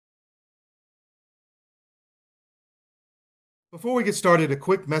Before we get started, a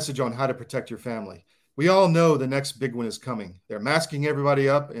quick message on how to protect your family. We all know the next big one is coming. They're masking everybody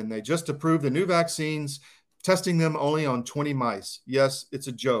up, and they just approved the new vaccines, testing them only on 20 mice. Yes, it's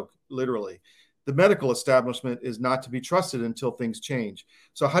a joke, literally. The medical establishment is not to be trusted until things change.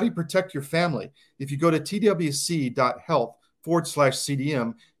 So, how do you protect your family? If you go to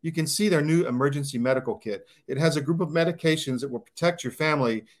twc.health/CDM, you can see their new emergency medical kit. It has a group of medications that will protect your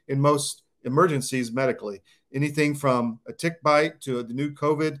family in most emergencies medically. Anything from a tick bite to the new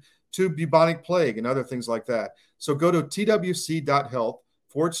COVID to bubonic plague and other things like that. So go to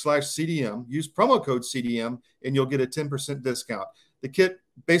twc.health/CDM, use promo code CDM, and you'll get a 10% discount. The kit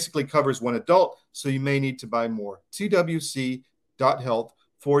basically covers one adult, so you may need to buy more.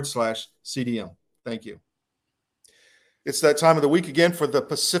 twc.health/CDM. Thank you. It's that time of the week again for the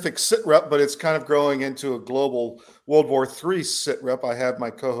Pacific SitRep, but it's kind of growing into a global World War III SitRep. I have my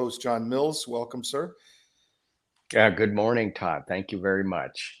co-host, John Mills. Welcome, sir. Good morning, Todd. Thank you very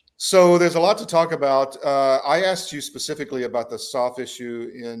much. So there's a lot to talk about. I asked you specifically about the SOF issue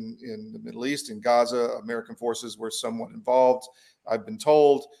in the Middle East, in Gaza. American forces were somewhat involved, I've been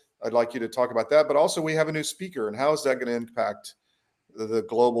told. I'd like you to talk about that. But also we have a new speaker, and how is that going to impact the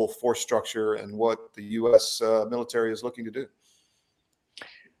global force structure and what the U.S. Military is looking to do?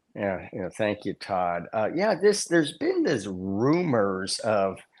 Yeah, thank you, Todd. There's been this rumors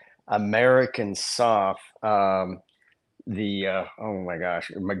of American SOF. Oh my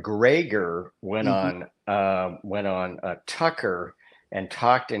gosh, McGregor went on Tucker and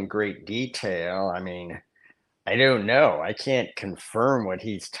talked in great detail. I mean, I don't know. I can't confirm what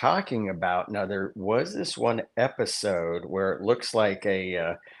he's talking about. Now, there was this one episode where it looks like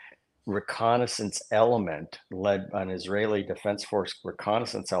a reconnaissance element an Israeli Defense Force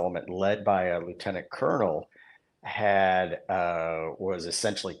reconnaissance element led by a lieutenant colonel was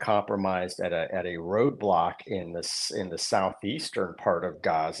essentially compromised at a roadblock in the southeastern part of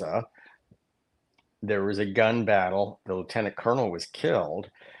Gaza. There was a gun battle. The lieutenant colonel was killed,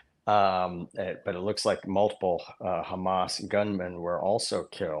 but it looks like multiple Hamas gunmen were also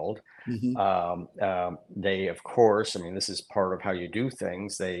killed. Mm-hmm. They, of course, I mean, this is part of how you do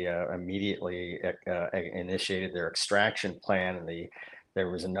things. They immediately initiated their extraction plan, and there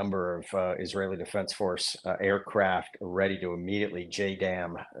was a number of Israeli Defense Force aircraft ready to immediately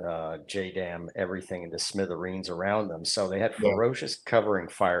JDAM everything into smithereens around them. So they had ferocious covering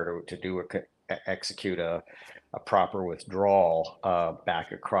fire to execute a proper withdrawal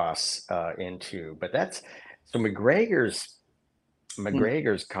back across into. But that's so McGregor's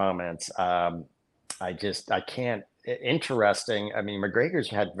comments. I can't. Interesting. I mean, McGregor's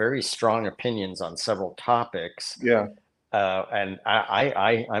had very strong opinions on several topics. Yeah. And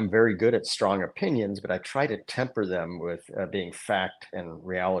I'm very good at strong opinions, but I try to temper them with being fact and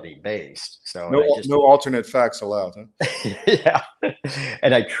reality based. So no alternate facts allowed. Huh? Yeah,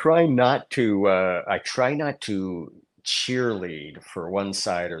 and I try not to cheerlead for one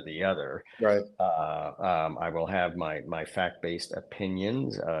side or the other. Right. I will have my fact-based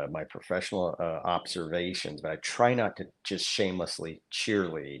opinions, my professional observations, but I try not to just shamelessly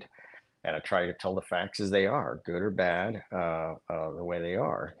cheerlead. And I try to tell the facts as they are, good or bad, the way they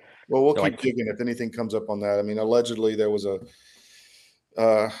are. Well, we'll keep digging if anything comes up on that. I mean, allegedly there was a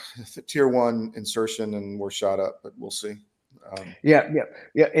tier 1 insertion and we're shot up, but we'll see. Yeah.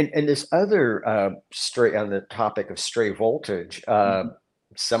 And this other stray on the topic of stray voltage,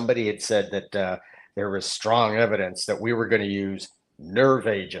 somebody had said that there was strong evidence that we were going to use nerve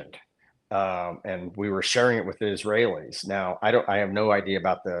agent. And we were sharing it with the Israelis. Now, I have no idea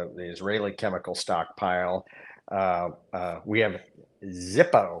about the Israeli chemical stockpile. We have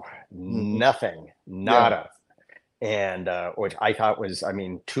Zippo, nothing, nada. And which I thought was,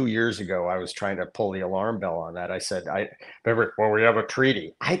 2 years ago, I was trying to pull the alarm bell on that. I said, we have a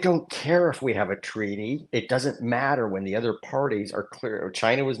treaty. I don't care if we have a treaty. It doesn't matter when the other parties are clear.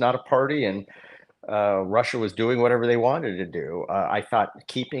 China was not a party, and Russia was doing whatever they wanted to do. I thought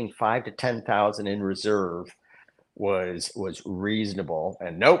keeping 5,000 to 10,000 in reserve was reasonable.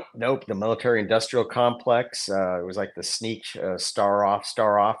 And nope. The military-industrial complex, it was like the sneak star off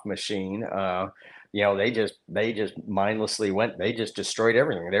machine. They just mindlessly went. They just destroyed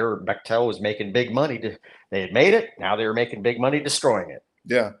everything. Bechtel was making big money. They had made it. Now they were making big money destroying it.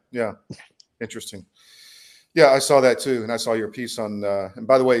 Yeah. Interesting. Yeah, I saw that too, and I saw your piece on. And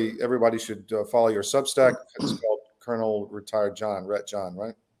by the way, everybody should follow your Substack. It's called Colonel Retired John, Ret John,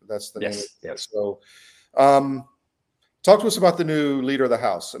 right? That's the name. Yes. So, talk to us about the new leader of the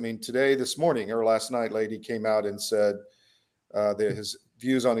House. I mean, this morning or last night, lady came out and said that his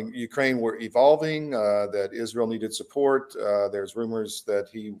views on Ukraine were evolving. That Israel needed support. There's rumors that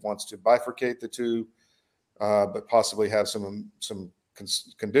he wants to bifurcate the two. but possibly have some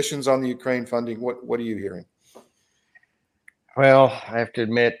conditions on the Ukraine funding. What are you hearing? Well, I have to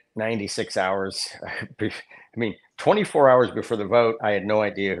admit, 96 hours. I mean, 24 hours before the vote, I had no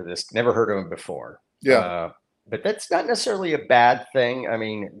idea who this. Never heard of him before. Yeah. But that's not necessarily a bad thing. I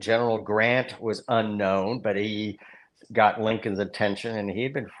mean, General Grant was unknown, but he got Lincoln's attention, and he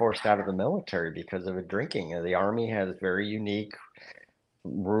had been forced out of the military because of a drinking. The Army has very unique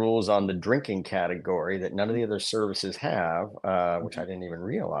rules on the drinking category that none of the other services have, which I didn't even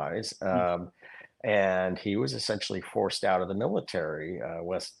realize. And he was essentially forced out of the military.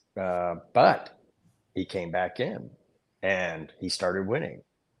 But he came back in, and he started winning.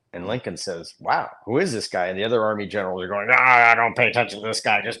 And Lincoln says, "Wow, who is this guy?" And the other Army generals are going, "I don't pay attention to this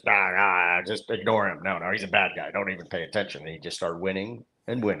guy. Just ignore him. No, he's a bad guy. Don't even pay attention." And he just started winning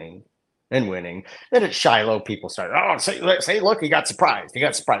and winning and winning. Then at Shiloh, people started, "Oh, say, look, he got surprised. He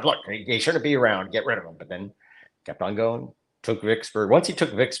got surprised. Look, he shouldn't be around. Get rid of him." But then kept on going. Took Vicksburg. Once he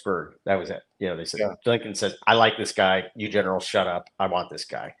took Vicksburg, that was it. They said, Lincoln says, "I like this guy. You generals, shut up. I want this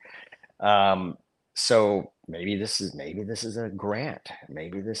guy." So maybe this is a grant.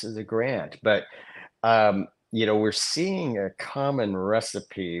 But we're seeing a common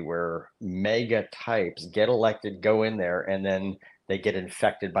recipe where mega types get elected, go in there, and then they get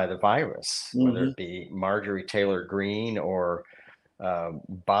infected by the virus, whether it be Marjorie Taylor Greene or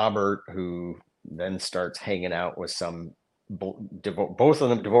Bobbert, who then starts hanging out with some. Both of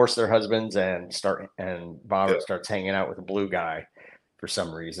them divorce their husbands and Bobbert starts hanging out with a blue guy for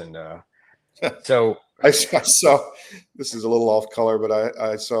some reason. So I saw, this is a little off color, but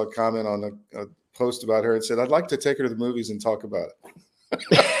I saw a comment on a post about her and said, "I'd like to take her to the movies and talk about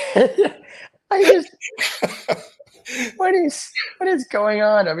it." What is going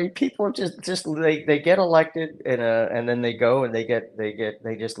on? I mean, people just they get elected and then they go and they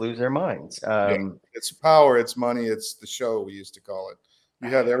just lose their minds. It's power, it's money, it's the show, we used to call it.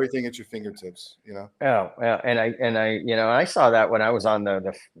 You have everything at your fingertips, Oh, and I saw that when I was on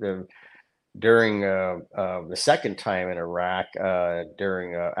the during the second time in Iraq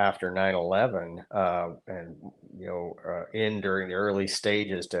during after 9/11 and during the early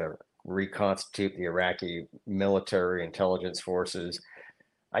stages to reconstitute the Iraqi military intelligence forces.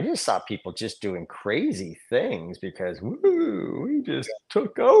 I just saw people just doing crazy things because we just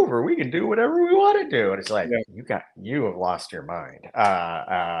took over. We can do whatever we want to do, and it's like you have lost your mind.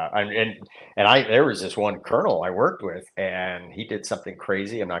 There was this one colonel I worked with, and he did something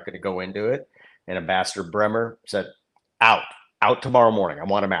crazy. I'm not going to go into it. And Ambassador Bremer said, "Out tomorrow morning. I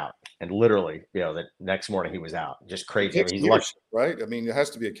want him out." And literally, the next morning he was out. Just crazy. I mean, he's lucky, right? I mean, there has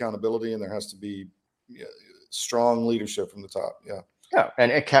to be accountability, and there has to be strong leadership from the top. Yeah. Yeah,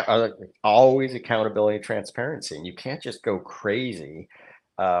 and always accountability and transparency. And you can't just go crazy.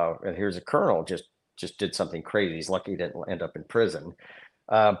 And here's a colonel just did something crazy. He's lucky he didn't end up in prison.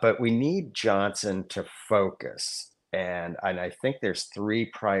 But we need Johnson to focus. And I think there's three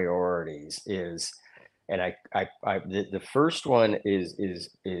priorities. The first one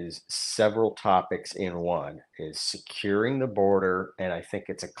is several topics in one, is securing the border. And I think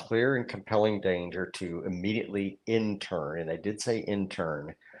it's a clear and compelling danger to immediately intern, and I did say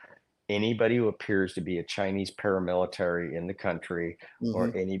intern, anybody who appears to be a Chinese paramilitary in the country, or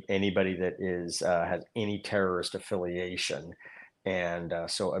anybody that has any terrorist affiliation. And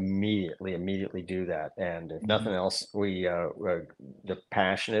so immediately do that. And if nothing else, the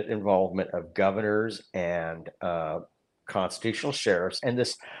passionate involvement of governors and constitutional sheriffs, and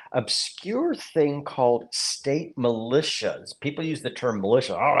this obscure thing called state militias. People use the term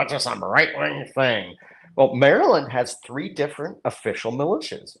militia. Oh, that's just some right-wing thing. Well, Maryland has 3 different official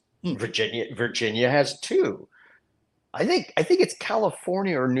militias. Virginia has 2. I think it's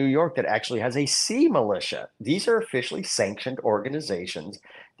California or New York that actually has a C militia. These are officially sanctioned organizations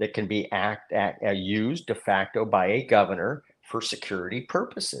that can be used de facto by a governor for security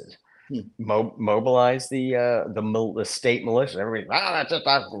purposes. Mobilize the state militia. Everybody, that's just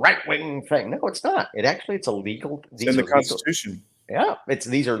a right wing thing. No, it's not. It's illegal. It's in the Constitution. Yeah,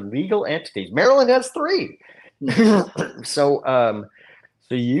 these are legal entities. Maryland has 3. So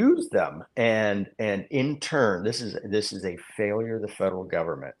use them and in turn, this is a failure of the federal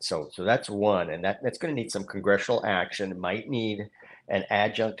government. So that's one, and that's going to need some congressional action. It might need an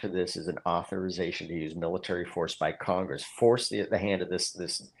adjunct to this is an authorization to use military force by Congress. Force the hand of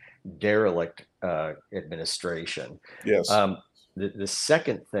this derelict administration. Yes. The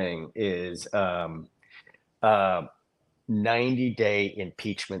second thing is 90-day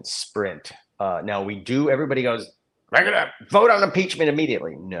impeachment sprint. Now everybody goes, "We're going to vote on impeachment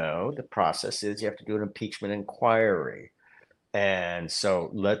immediately." No, the process is you have to do an impeachment inquiry. And so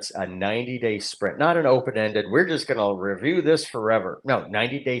let's a 90-day sprint, not an open-ended, we're just going to review this forever. No,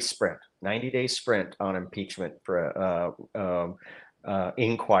 90-day sprint on impeachment for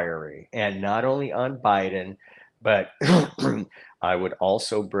inquiry. And not only on Biden, but I would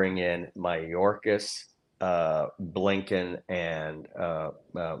also bring in Mayorkas, Blinken, and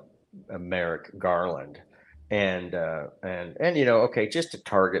Merrick Garland. And okay, just to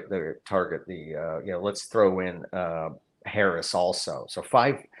target the let's throw in Harris also. So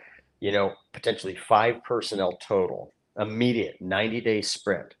potentially 5 personnel total, immediate 90-day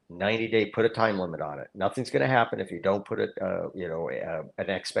sprint, 90-day, put a time limit on it. Nothing's going to happen if you don't put an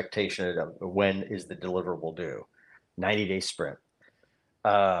expectation of when is the deliverable due. 90-day sprint.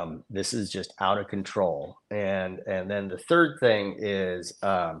 This is just out of control. And then the third thing is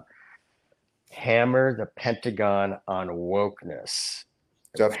hammer the Pentagon on wokeness.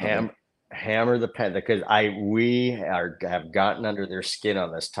 Definitely. Hammer the pen, because we have gotten under their skin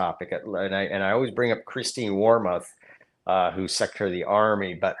on this topic, and I always bring up Christine Wormuth, who's Secretary of the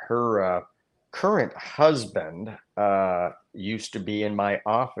Army, but her current husband used to be in my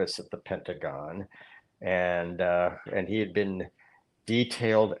office at the Pentagon, and he had been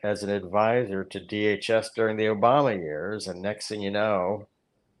detailed as an advisor to DHS during the Obama years, and next thing you know,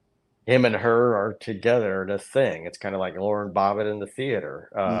 him and her are together in a thing. It's kind of like Lauren Bobbitt in the theater.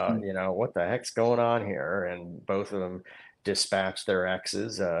 What the heck's going on here? And both of them dispatched their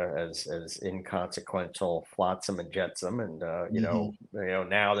exes as inconsequential flotsam and jetsam, and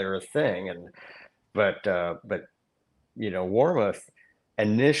now they're a thing. And but Wormuth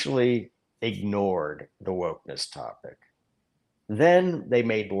initially ignored the wokeness topic. Then they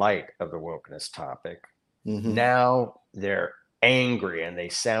made light of the wokeness topic. Now they're angry and they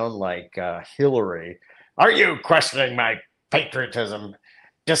sound like Hillary. Are you questioning my patriotism?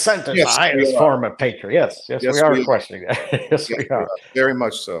 Dissent is the highest form of patriotism. Yes, we are questioning that. Yes, we are. Very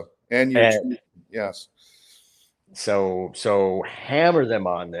much so. And yes. So hammer them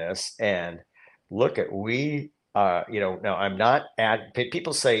on this and look at now I'm not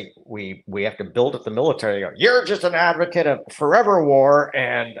people say we have to build up the military. They go, you're just an advocate of forever war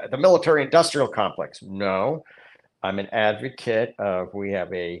and the military industrial complex. No, I'm an advocate of we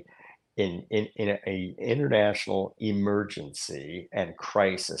have in a international emergency and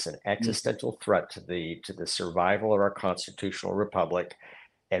crisis, an existential threat to the survival of our constitutional republic,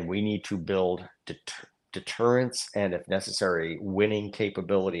 and we need to build deterrence and, if necessary, winning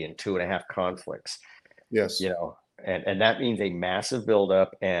capability in 2.5 conflicts. Yes. And that means a massive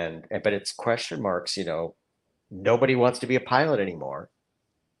buildup, but it's question marks. Nobody wants to be a pilot anymore.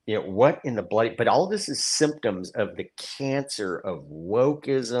 What in the bloody, but all this is symptoms of the cancer of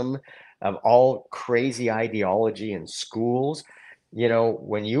wokeism, of all crazy ideology in schools.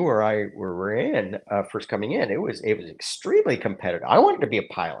 When you or I were first coming in, it was extremely competitive. I wanted to be a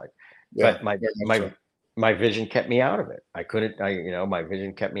pilot, but my vision kept me out of it. My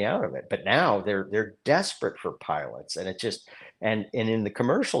vision kept me out of it. But now they're desperate for pilots, and it just, and in the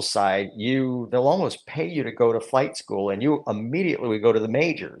commercial side, they'll almost pay you to go to flight school, and you immediately would go to the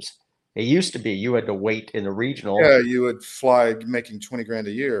majors. It used to be you had to wait in the regional. Yeah, you would fly making $20,000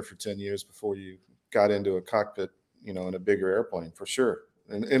 a year for 10 years before you got into a cockpit, in a bigger airplane, for sure.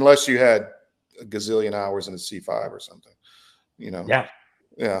 Unless you had a gazillion hours in a C5 or something, Yeah.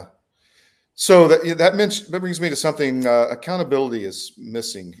 Yeah. So that brings me to something. Accountability is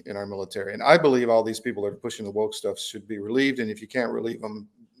missing in our military, and I believe all these people that are pushing the woke stuff should be relieved. And if you can't relieve them,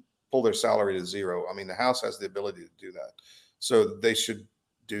 pull their salary to zero. I mean, the House has the ability to do that, so they should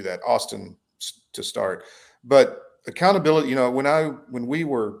do that. Austin to start, but accountability. When we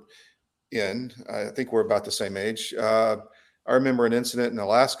were in, I think we're about the same age. I remember an incident in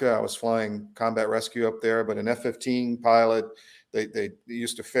Alaska. I was flying combat rescue up there, but an F-15 pilot. They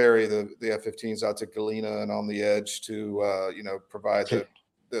used to ferry the F-15s out to Galena and on the edge to provide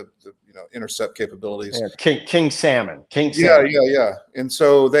the intercept capabilities. Yeah, King Salmon. Yeah. And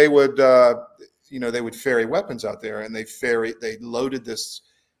so they would ferry weapons out there, and they loaded this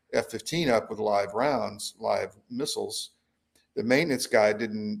F-15 up with live missiles. The maintenance guy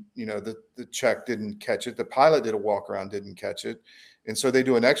didn't, the check didn't catch it. The pilot did a walk around, didn't catch it. And so they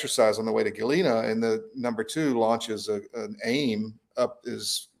do an exercise on the way to Galena, and the number 2 launches an aim up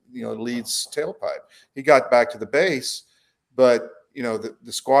his, lead's tailpipe. He got back to the base, but, the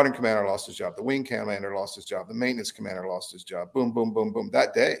squadron commander lost his job. The wing commander lost his job. The maintenance commander lost his job. Boom, boom, boom, boom.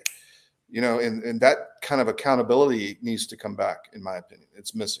 That day, and that kind of accountability needs to come back, in my opinion.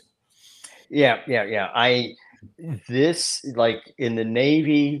 It's missing. Yeah. This, like in the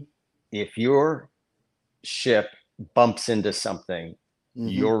Navy, if your ship bumps into something,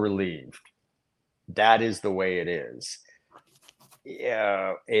 you're relieved. That is the way it is.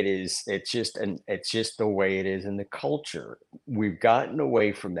 Yeah, it is. It's just the way it is in the culture. We've gotten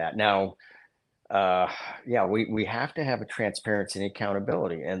away from that. Now, uh, yeah, we have to have a transparency and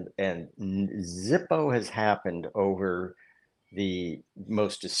accountability, and Zippo has happened over the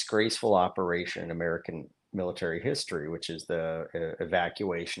most disgraceful operation in American military history, which is the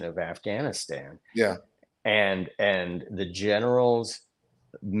evacuation of Afghanistan. Yeah. And the generals,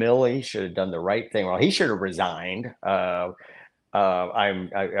 Milley should have done the right thing. Well, he should have resigned. I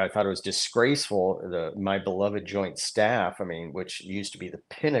thought it was disgraceful. My beloved Joint Staff, I mean, which used to be the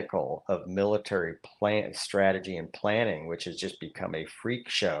pinnacle of military plan strategy and planning, which has just become a freak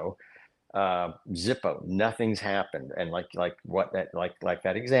show. Zippo, nothing's happened, and like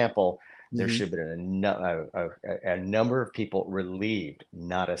that example, there Hmm. should have been a number of people relieved.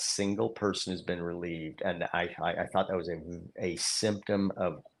 Not a single person has been relieved, and I thought that was a symptom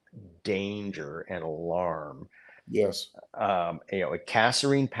of danger and alarm. Yes. At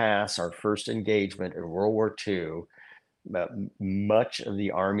Kasserine Pass, our first engagement in World War II, much of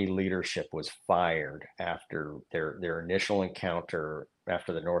the Army leadership was fired after their initial encounter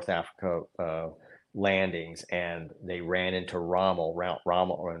after the North Africa landings, and they ran into Rommel,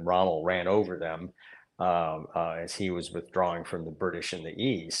 and Rommel ran over them as he was withdrawing from the British in the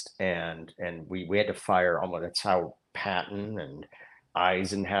East, and we had to fire almost. That's how Patton and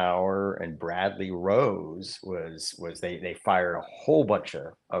Eisenhower and Bradley Rose was they fired a whole bunch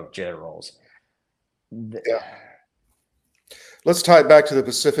of generals. Yeah. Let's tie it back to the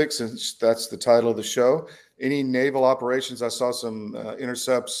Pacific since that's the title of the show. Any naval operations? I saw some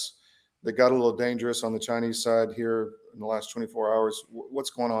intercepts that got a little dangerous on the Chinese side here in the last 24 hours. What's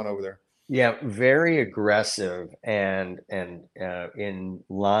going on over there? Yeah, very aggressive and in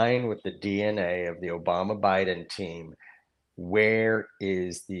line with the DNA of the Obama Biden team. Where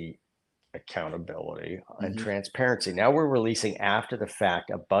is the accountability and Hmm. transparency? Now we're releasing after the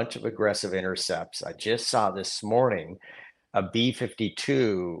fact a bunch of aggressive intercepts. I just saw this morning a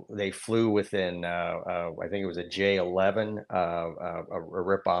B-52. They flew within, I think it was a J-11, a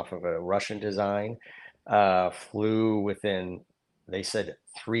ripoff of a Russian design, flew within, they said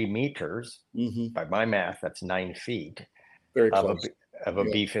 3 meters. Hmm. By my math, that's 9 feet Very of a close. of a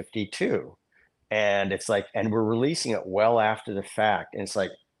Yeah. B-52. And it's like, and we're releasing it well after the fact. And it's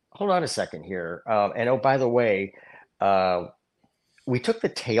like, hold on a second here. And oh, by the way, uh, we took the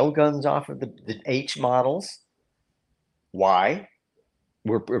tail guns off of the H models. Why?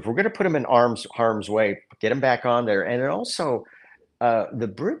 If we're going to put them in harm's way, get them back on there. And also,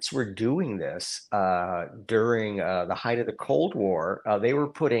 the Brits were doing this during the height of the Cold War. They were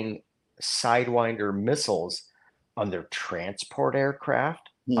putting Sidewinder missiles on their transport aircraft,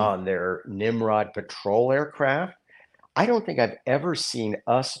 Hmm. on their Nimrod patrol aircraft. I don't think I've ever seen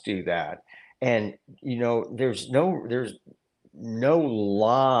us do that. And there's no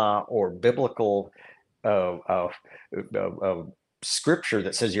law or biblical uh, uh, uh, scripture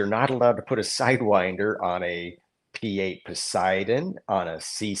that says you're not allowed to put a sidewinder on a P-8 Poseidon, on a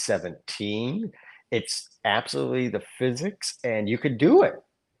C-17. It's absolutely the physics, and you could do it.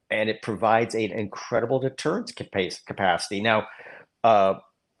 And it provides an incredible deterrence capacity. Now, uh,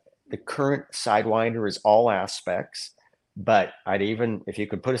 the current sidewinder is all aspects, but if you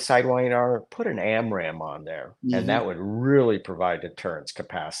could put a sidewinder, put an AMRAAM on there, and Hmm. that would really provide deterrence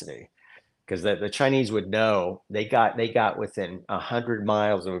capacity because the Chinese would know they got within 100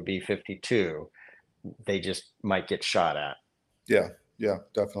 miles of a B-52, they just might get shot at. Yeah. Yeah.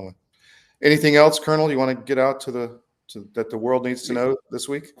 Definitely. Anything else, Colonel? You want to get out that the world needs to know this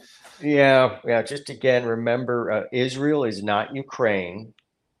week? Yeah, yeah. Just again, remember, Israel is not Ukraine.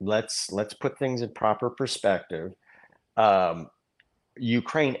 Let's put things in proper perspective. Um,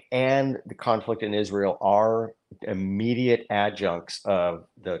 Ukraine and the conflict in Israel are immediate adjuncts of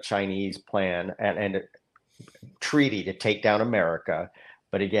the Chinese plan and treaty to take down America.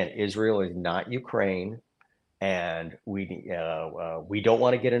 But again, Israel is not Ukraine, and we don't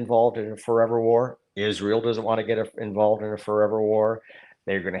want to get involved in a forever war. Israel doesn't want to get involved in a forever war.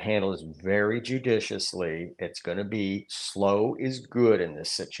 They're going to handle this very judiciously. It's going to be slow is good in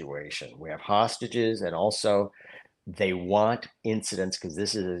this situation. We have hostages, and also they want incidents because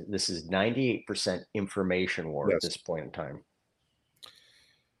this is 98% information war at Yes. this point in time.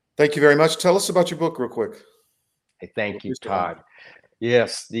 Thank you very much. Tell us about your book real quick. Hey, thank What you, we still have. Todd.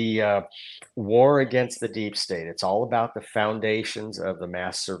 Yes, the war against the deep state. It's all about the foundations of the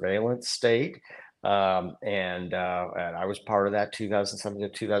mass surveillance state. And I was part of that 2007 to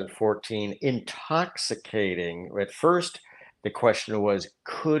 2014. Intoxicating. At first, the question was,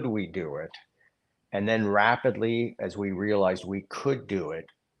 could we do it? And then rapidly, as we realized we could do it,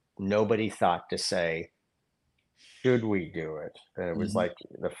 nobody thought to say, should we do it? And it was like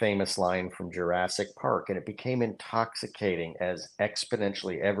the famous line from Jurassic Park, and it became intoxicating as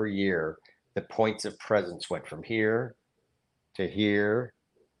exponentially every year the points of presence went from here to here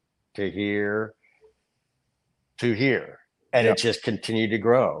to here to here. And Yeah. it just continued to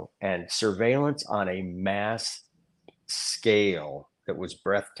grow. And surveillance on a mass scale that was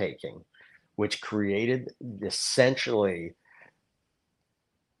breathtaking, which created essentially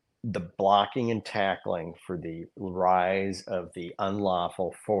the blocking and tackling for the rise of the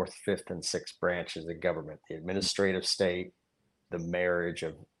unlawful fourth, fifth, and sixth branches of government, the administrative state, the marriage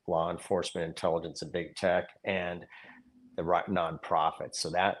of law enforcement, intelligence, and big tech, and the nonprofits. So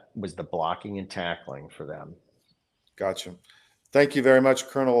that was the blocking and tackling for them. Gotcha. Thank you very much,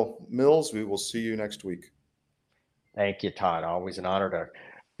 Colonel Mills. We will see you next week. Thank you, Todd. Always an honor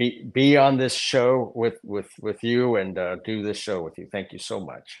to be on this show with you and do this show with you. Thank you so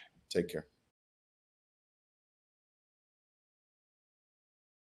much. Take care.